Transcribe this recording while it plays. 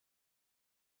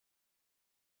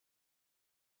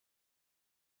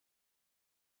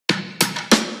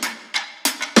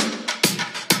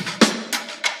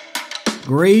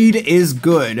Greed is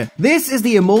good. This is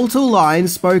the immortal line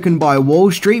spoken by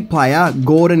Wall Street player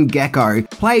Gordon Gekko,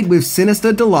 played with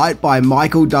sinister delight by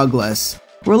Michael Douglas.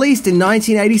 Released in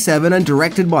 1987 and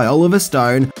directed by Oliver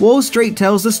Stone, Wall Street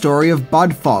tells the story of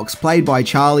Bud Fox, played by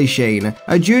Charlie Sheen,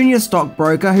 a junior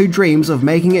stockbroker who dreams of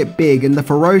making it big in the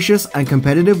ferocious and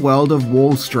competitive world of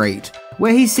Wall Street,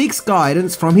 where he seeks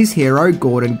guidance from his hero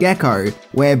Gordon Gekko,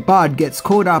 where Bud gets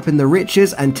caught up in the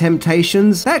riches and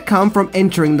temptations that come from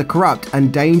entering the corrupt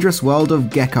and dangerous world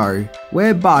of Gekko,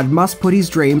 where Bud must put his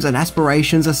dreams and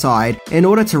aspirations aside in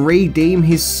order to redeem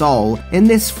his soul in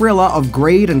this thriller of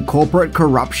greed and corporate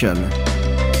corruption.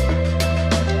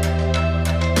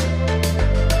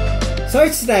 So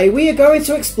today we are going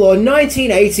to explore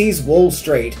 1980s Wall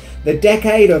Street, the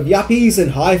decade of yuppies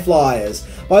and high flyers,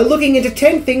 by looking into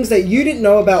 10 things that you didn't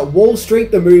know about Wall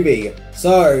Street the movie.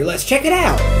 So let's check it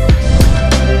out!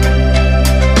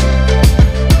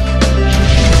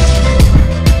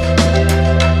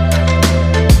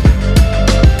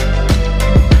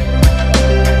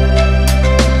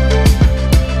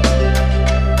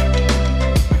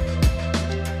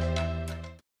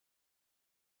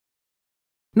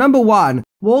 Number 1.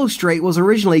 Wall Street was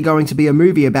originally going to be a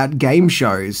movie about game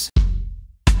shows.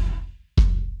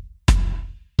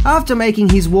 After making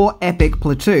his war epic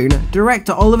Platoon,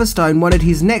 director Oliver Stone wanted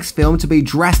his next film to be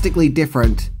drastically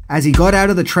different, as he got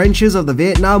out of the trenches of the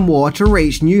Vietnam War to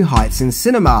reach new heights in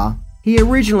cinema. He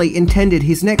originally intended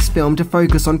his next film to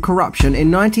focus on corruption in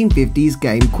 1950s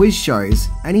game quiz shows,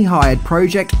 and he hired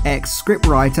Project X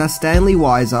scriptwriter Stanley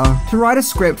Weiser to write a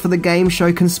script for the game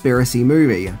show conspiracy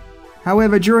movie.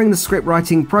 However, during the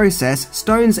scriptwriting process,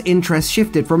 Stone's interest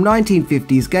shifted from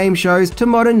 1950s game shows to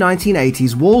modern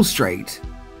 1980s Wall Street.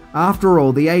 After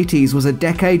all, the 80s was a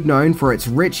decade known for its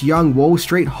rich young Wall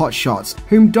Street hotshots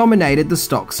whom dominated the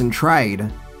stocks and trade.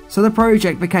 So the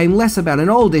project became less about an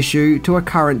old issue to a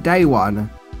current day one.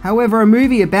 However, a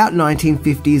movie about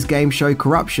 1950s game show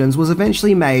corruptions was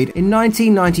eventually made in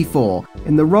 1994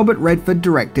 in the Robert Redford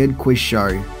directed quiz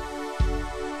show.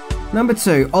 Number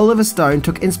 2. Oliver Stone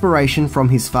took inspiration from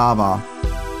his father.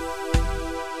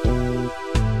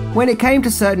 When it came to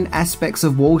certain aspects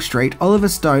of Wall Street, Oliver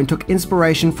Stone took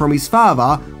inspiration from his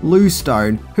father, Lou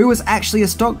Stone, who was actually a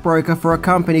stockbroker for a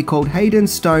company called Hayden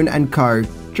Stone & Co.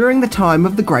 during the time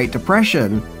of the Great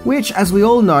Depression, which, as we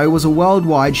all know, was a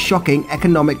worldwide shocking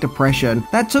economic depression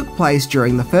that took place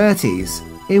during the 30s,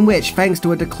 in which, thanks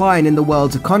to a decline in the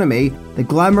world's economy, the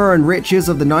glamour and riches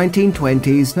of the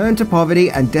 1920s turned to poverty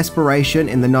and desperation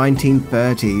in the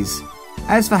 1930s.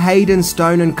 As for Hayden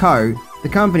Stone & Co., the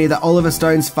company that Oliver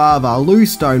Stone's father, Lou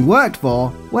Stone, worked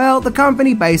for, well, the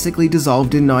company basically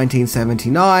dissolved in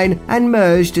 1979 and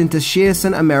merged into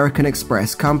Shearson American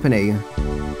Express Company.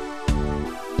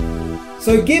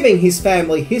 So given his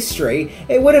family history,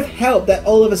 it would have helped that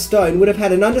Oliver Stone would have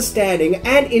had an understanding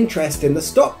and interest in the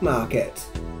stock market.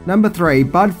 Number 3.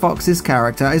 Bud Fox's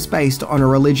character is based on a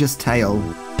religious tale.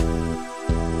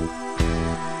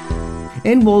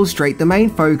 In Wall Street, the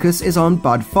main focus is on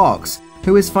Bud Fox,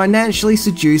 who is financially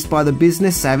seduced by the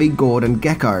business-savvy Gordon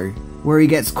Gekko, where he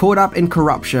gets caught up in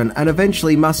corruption and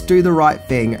eventually must do the right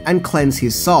thing and cleanse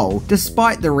his soul,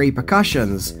 despite the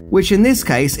repercussions, which in this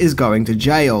case is going to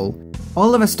jail.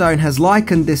 Oliver Stone has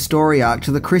likened this story arc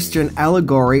to the Christian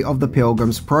allegory of the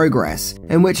Pilgrim's Progress,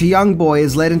 in which a young boy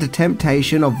is led into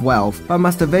temptation of wealth but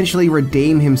must eventually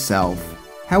redeem himself.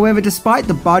 However, despite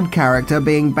the Bud character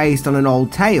being based on an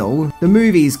old tale, the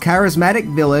movie's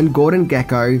charismatic villain Gordon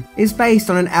Gekko is based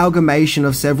on an amalgamation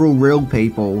of several real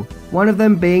people, one of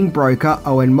them being broker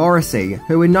Owen Morrissey,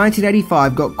 who in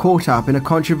 1985 got caught up in a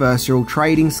controversial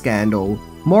trading scandal.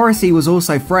 Morrissey was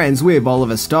also friends with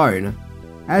Oliver Stone.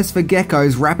 As for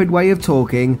Gekko's rapid way of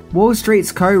talking, Wall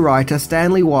Street's co-writer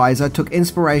Stanley Weiser took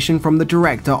inspiration from the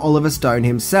director Oliver Stone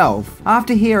himself,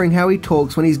 after hearing how he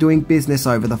talks when he's doing business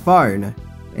over the phone.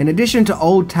 In addition to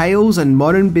old tales and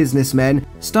modern businessmen,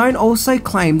 Stone also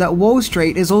claimed that Wall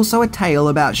Street is also a tale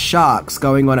about sharks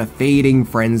going on a feeding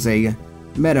frenzy.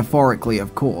 Metaphorically,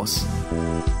 of course.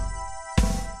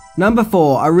 Number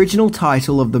 4. Original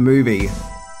title of the movie.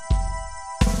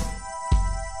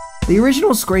 The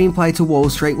original screenplay to Wall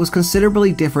Street was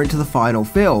considerably different to the final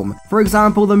film. For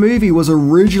example, the movie was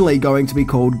originally going to be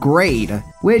called Greed,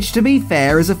 which, to be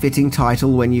fair, is a fitting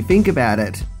title when you think about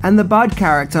it. And the Bud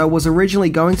character was originally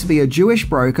going to be a Jewish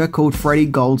broker called Freddie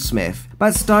Goldsmith,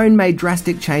 but Stone made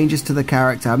drastic changes to the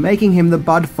character, making him the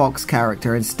Bud Fox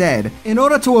character instead, in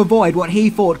order to avoid what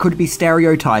he thought could be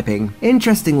stereotyping.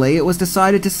 Interestingly, it was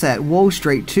decided to set Wall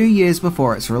Street 2 years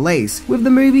before its release, with the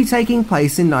movie taking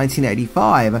place in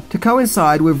 1985, to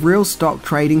coincide with real stock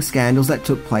trading scandals that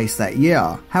took place that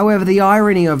year. However, the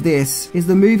irony of this is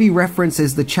the movie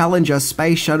references the Challenger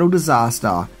space shuttle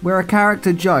disaster, where a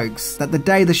character jokes that the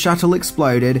day the shuttle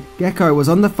exploded, Gecko was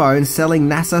on the phone selling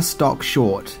NASA stock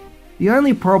short. The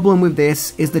only problem with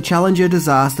this is the Challenger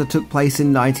disaster took place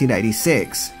in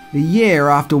 1986, the year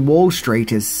after Wall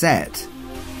Street is set.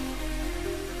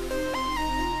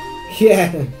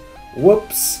 Yeah,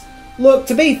 whoops. Look,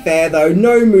 to be fair though,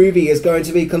 no movie is going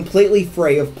to be completely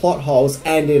free of plot holes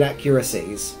and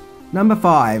inaccuracies. Number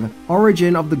 5.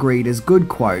 Origin of the Greed is Good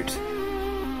quote.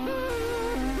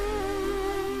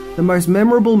 The most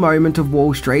memorable moment of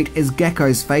Wall Street is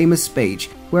Gecko's famous speech,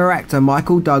 where actor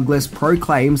Michael Douglas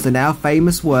proclaims the now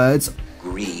famous words,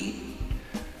 "Greed,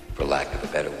 for lack of a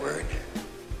better word,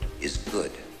 is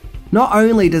good." Not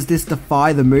only does this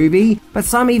defy the movie, but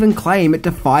some even claim it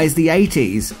defies the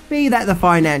 80s, be that the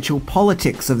financial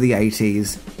politics of the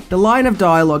 80s. The line of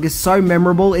dialogue is so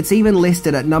memorable it's even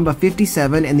listed at number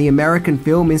 57 in the American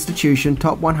Film Institution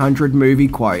Top 100 Movie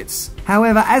Quotes.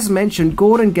 However, as mentioned,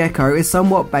 Gordon Gekko is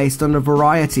somewhat based on a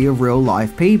variety of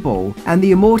real-life people, and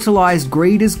the immortalized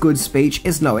 "Greed is Good" speech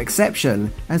is no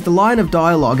exception, as the line of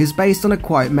dialogue is based on a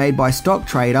quote made by stock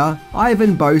trader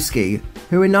Ivan Boesky,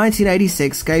 who in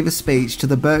 1986 gave a speech to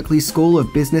the Berkeley School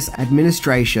of Business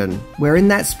Administration, where in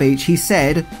that speech he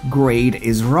said, "Greed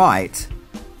is right."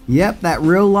 Yep, that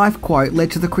real-life quote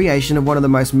led to the creation of one of the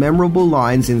most memorable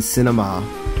lines in cinema.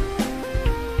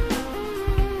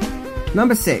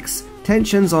 Number 6.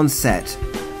 Tensions on set.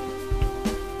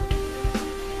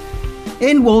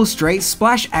 In Wall Street,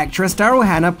 splash actress Daryl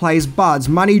Hannah plays Bud's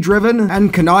money-driven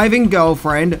and conniving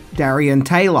girlfriend, Darian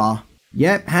Taylor.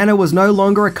 Yep, Hannah was no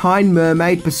longer a kind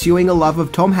mermaid pursuing a love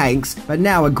of Tom Hanks, but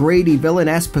now a greedy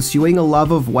villainess pursuing a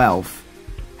love of wealth.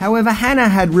 However, Hannah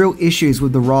had real issues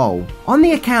with the role, on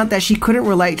the account that she couldn't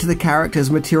relate to the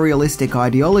character's materialistic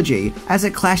ideology, as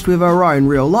it clashed with her own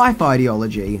real-life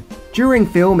ideology. During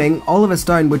filming, Oliver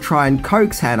Stone would try and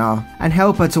coax Hannah and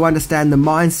help her to understand the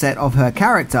mindset of her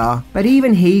character, but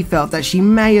even he felt that she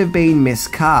may have been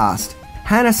miscast.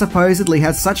 Hannah supposedly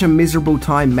had such a miserable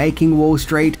time making Wall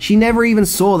Street, she never even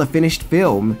saw the finished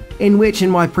film, in which in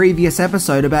my previous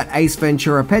episode about Ace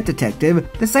Ventura: Pet Detective,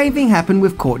 the same thing happened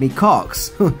with Courtney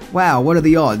Cox. Wow, what are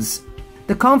the odds?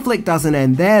 The conflict doesn't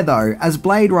end there though, as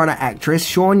Blade Runner actress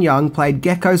Sean Young played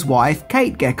Gekko's wife,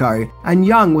 Kate Gekko, and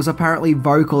Young was apparently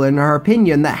vocal in her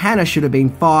opinion that Hannah should have been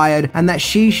fired and that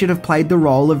she should have played the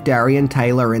role of Darian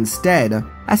Taylor instead.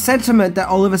 A sentiment that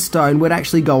Oliver Stone would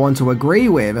actually go on to agree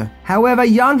with. However,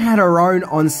 Young had her own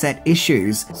on-set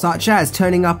issues, such as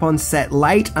turning up on set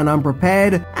late and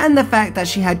unprepared, and the fact that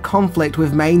she had conflict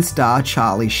with main star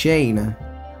Charlie Sheen.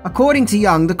 According to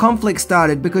Young, the conflict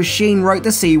started because Sheen wrote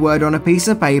the C word on a piece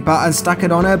of paper and stuck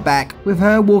it on her back, with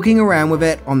her walking around with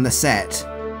it on the set.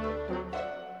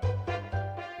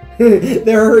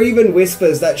 There are even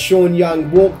whispers that Sean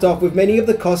Young walked off with many of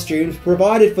the costumes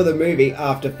provided for the movie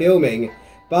after filming,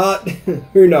 but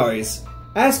who knows.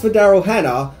 As for Daryl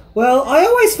Hannah, well, I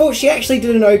always thought she actually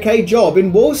did an okay job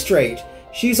in Wall Street.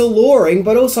 She's alluring,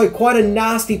 but also quite a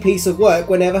nasty piece of work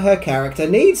whenever her character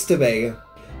needs to be.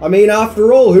 I mean,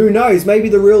 after all, who knows, maybe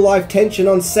the real-life tension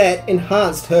on set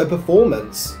enhanced her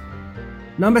performance.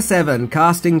 Number 7.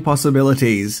 Casting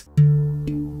possibilities.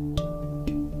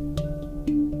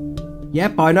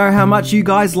 Yep, I know how much you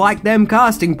guys like them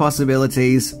casting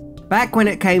possibilities. Back when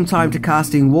it came time to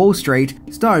casting Wall Street,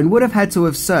 Stone would have had to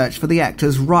have searched for the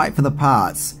actors right for the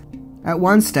parts. At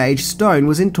one stage, Stone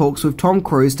was in talks with Tom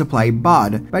Cruise to play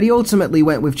Bud, but he ultimately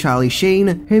went with Charlie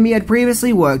Sheen, whom he had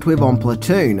previously worked with on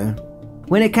Platoon.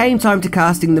 When it came time to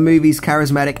casting the movie's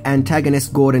charismatic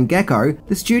antagonist Gordon Gekko,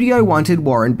 the studio wanted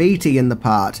Warren Beatty in the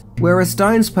part, whereas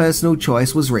Stone's personal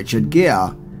choice was Richard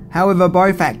Gere. However,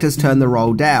 both actors turned the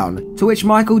role down, to which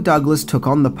Michael Douglas took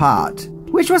on the part,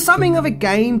 which was something of a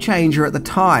game changer at the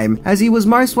time, as he was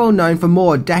most well known for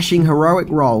more dashing heroic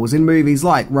roles in movies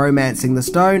like Romancing the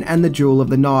Stone and The Jewel of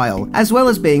the Nile, as well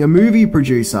as being a movie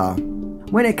producer.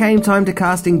 When it came time to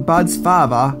casting Bud's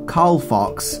father, Carl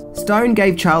Fox, Stone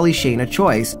gave Charlie Sheen a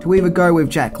choice to either go with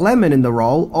Jack Lemmon in the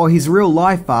role or his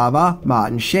real-life father,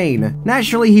 Martin Sheen.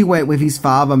 Naturally, he went with his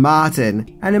father,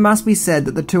 Martin, and it must be said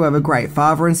that the two have a great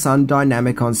father and son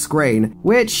dynamic on screen,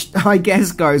 which I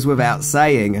guess goes without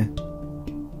saying.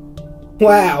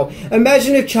 Wow,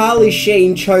 imagine if Charlie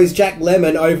Sheen chose Jack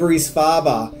Lemmon over his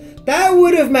father. That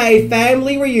would have made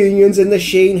family reunions in the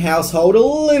Sheen household a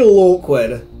little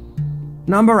awkward.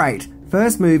 Number 8.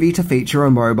 First movie to feature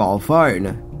a mobile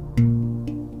phone.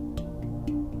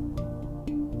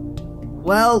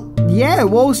 Well, yeah,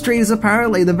 Wall Street is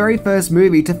apparently the very first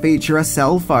movie to feature a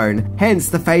cell phone, hence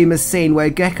the famous scene where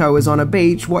Gecko is on a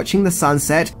beach watching the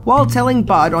sunset while telling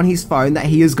Bud on his phone that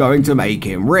he is going to make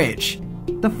him rich.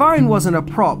 The phone wasn't a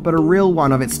prop but a real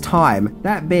one of its time,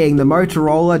 that being the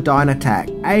Motorola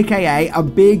Dynatac, aka a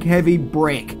big heavy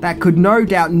brick that could no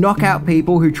doubt knock out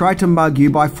people who tried to mug you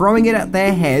by throwing it at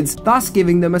their heads, thus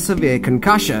giving them a severe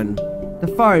concussion.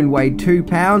 The phone weighed 2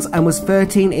 pounds and was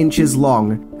 13 inches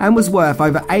long, and was worth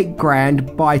over 8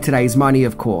 grand by today's money,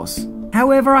 of course.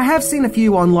 However, I have seen a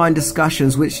few online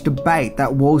discussions which debate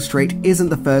that Wall Street isn't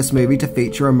the first movie to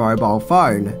feature a mobile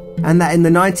phone, and that in the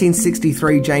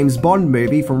 1963 James Bond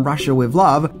movie From Russia with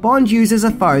Love, Bond uses a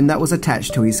phone that was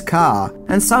attached to his car,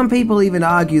 and some people even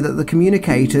argue that the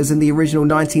communicators in the original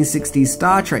 1960s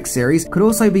Star Trek series could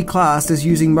also be classed as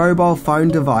using mobile phone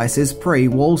devices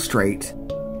pre-Wall Street.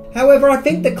 However, I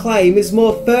think the claim is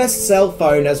more first cell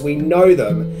phone as we know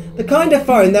them, the kind of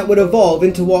phone that would evolve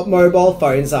into what mobile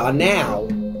phones are now.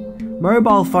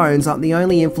 Mobile phones aren't the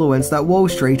only influence that Wall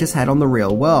Street has had on the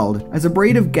real world, as a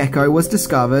breed of gecko was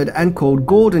discovered and called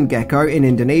Gordon gecko in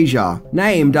Indonesia,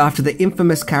 named after the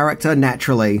infamous character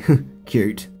Naturally.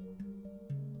 Cute.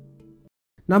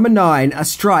 Number 9. A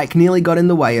strike nearly got in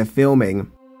the way of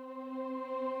filming.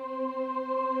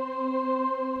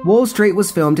 Wall Street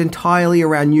was filmed entirely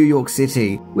around New York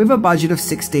City, with a budget of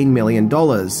 $16 million.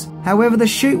 However, the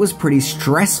shoot was pretty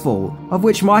stressful, of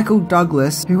which Michael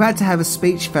Douglas, who had to have a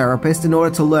speech therapist in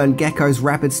order to learn Gecko's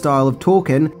rapid style of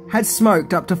talking, had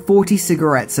smoked up to 40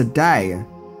 cigarettes a day.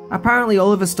 Apparently,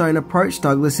 Oliver Stone approached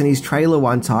Douglas in his trailer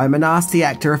one time and asked the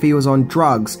actor if he was on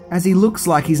drugs, as he looks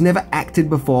like he's never acted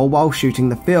before while shooting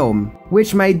the film,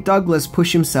 which made Douglas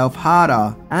push himself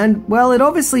harder. And, well, it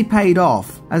obviously paid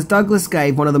off, as Douglas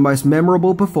gave one of the most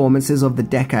memorable performances of the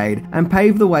decade, and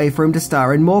paved the way for him to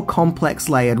star in more complex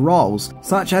layered roles,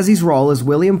 such as his role as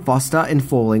William Foster in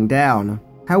Falling Down.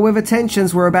 However,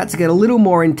 tensions were about to get a little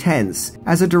more intense,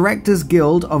 as a Directors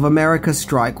Guild of America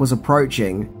strike was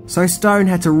approaching, so Stone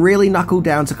had to really knuckle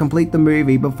down to complete the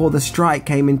movie before the strike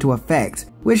came into effect,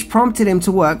 which prompted him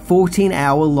to work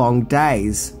 14-hour-long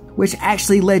days, which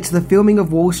actually led to the filming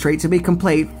of Wall Street to be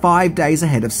complete 5 days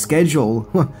ahead of schedule.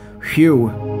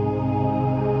 Phew.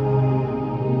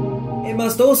 It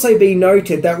must also be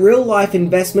noted that real-life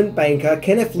investment banker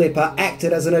Kenneth Lipper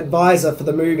acted as an advisor for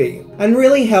the movie, and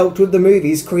really helped with the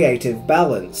movie's creative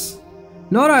balance.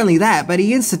 Not only that, but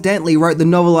he incidentally wrote the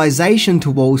novelization to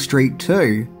Wall Street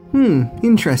too.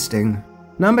 Interesting.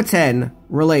 Number 10.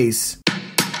 Release.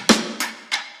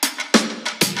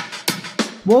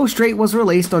 Wall Street was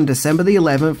released on December the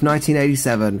 11th,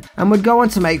 1987, and would go on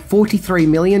to make $43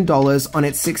 million on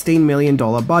its $16 million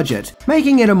budget,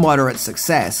 making it a moderate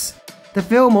success. The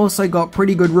film also got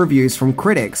pretty good reviews from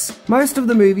critics. Most of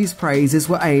the movie's praises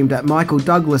were aimed at Michael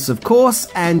Douglas, of course,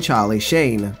 and Charlie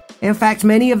Sheen. In fact,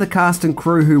 many of the cast and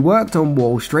crew who worked on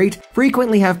Wall Street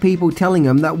frequently have people telling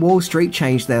them that Wall Street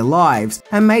changed their lives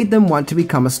and made them want to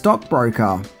become a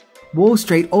stockbroker. Wall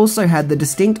Street also had the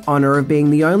distinct honour of being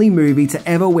the only movie to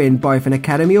ever win both an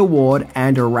Academy Award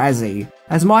and a Razzie,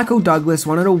 as Michael Douglas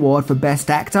won an award for Best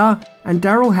Actor and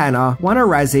Daryl Hannah won a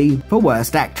Razzie for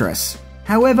Worst Actress.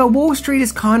 However, Wall Street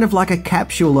is kind of like a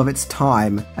capsule of its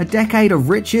time, a decade of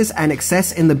riches and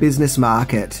excess in the business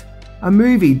market. A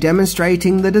movie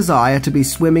demonstrating the desire to be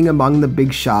swimming among the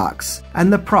big sharks,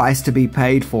 and the price to be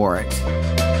paid for it.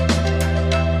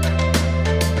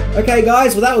 Okay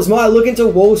guys, well that was my look into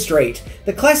Wall Street,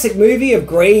 the classic movie of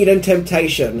greed and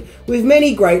temptation, with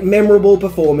many great memorable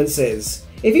performances.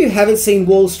 If you haven't seen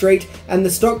Wall Street and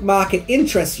the stock market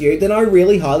interests you, then I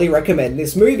really highly recommend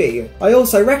this movie. I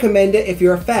also recommend it if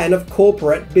you're a fan of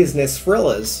corporate business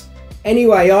thrillers.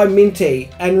 Anyway, I'm Minty,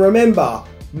 and remember,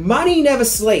 money never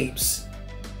sleeps.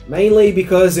 Mainly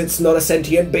because it's not a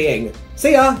sentient being.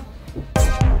 See ya!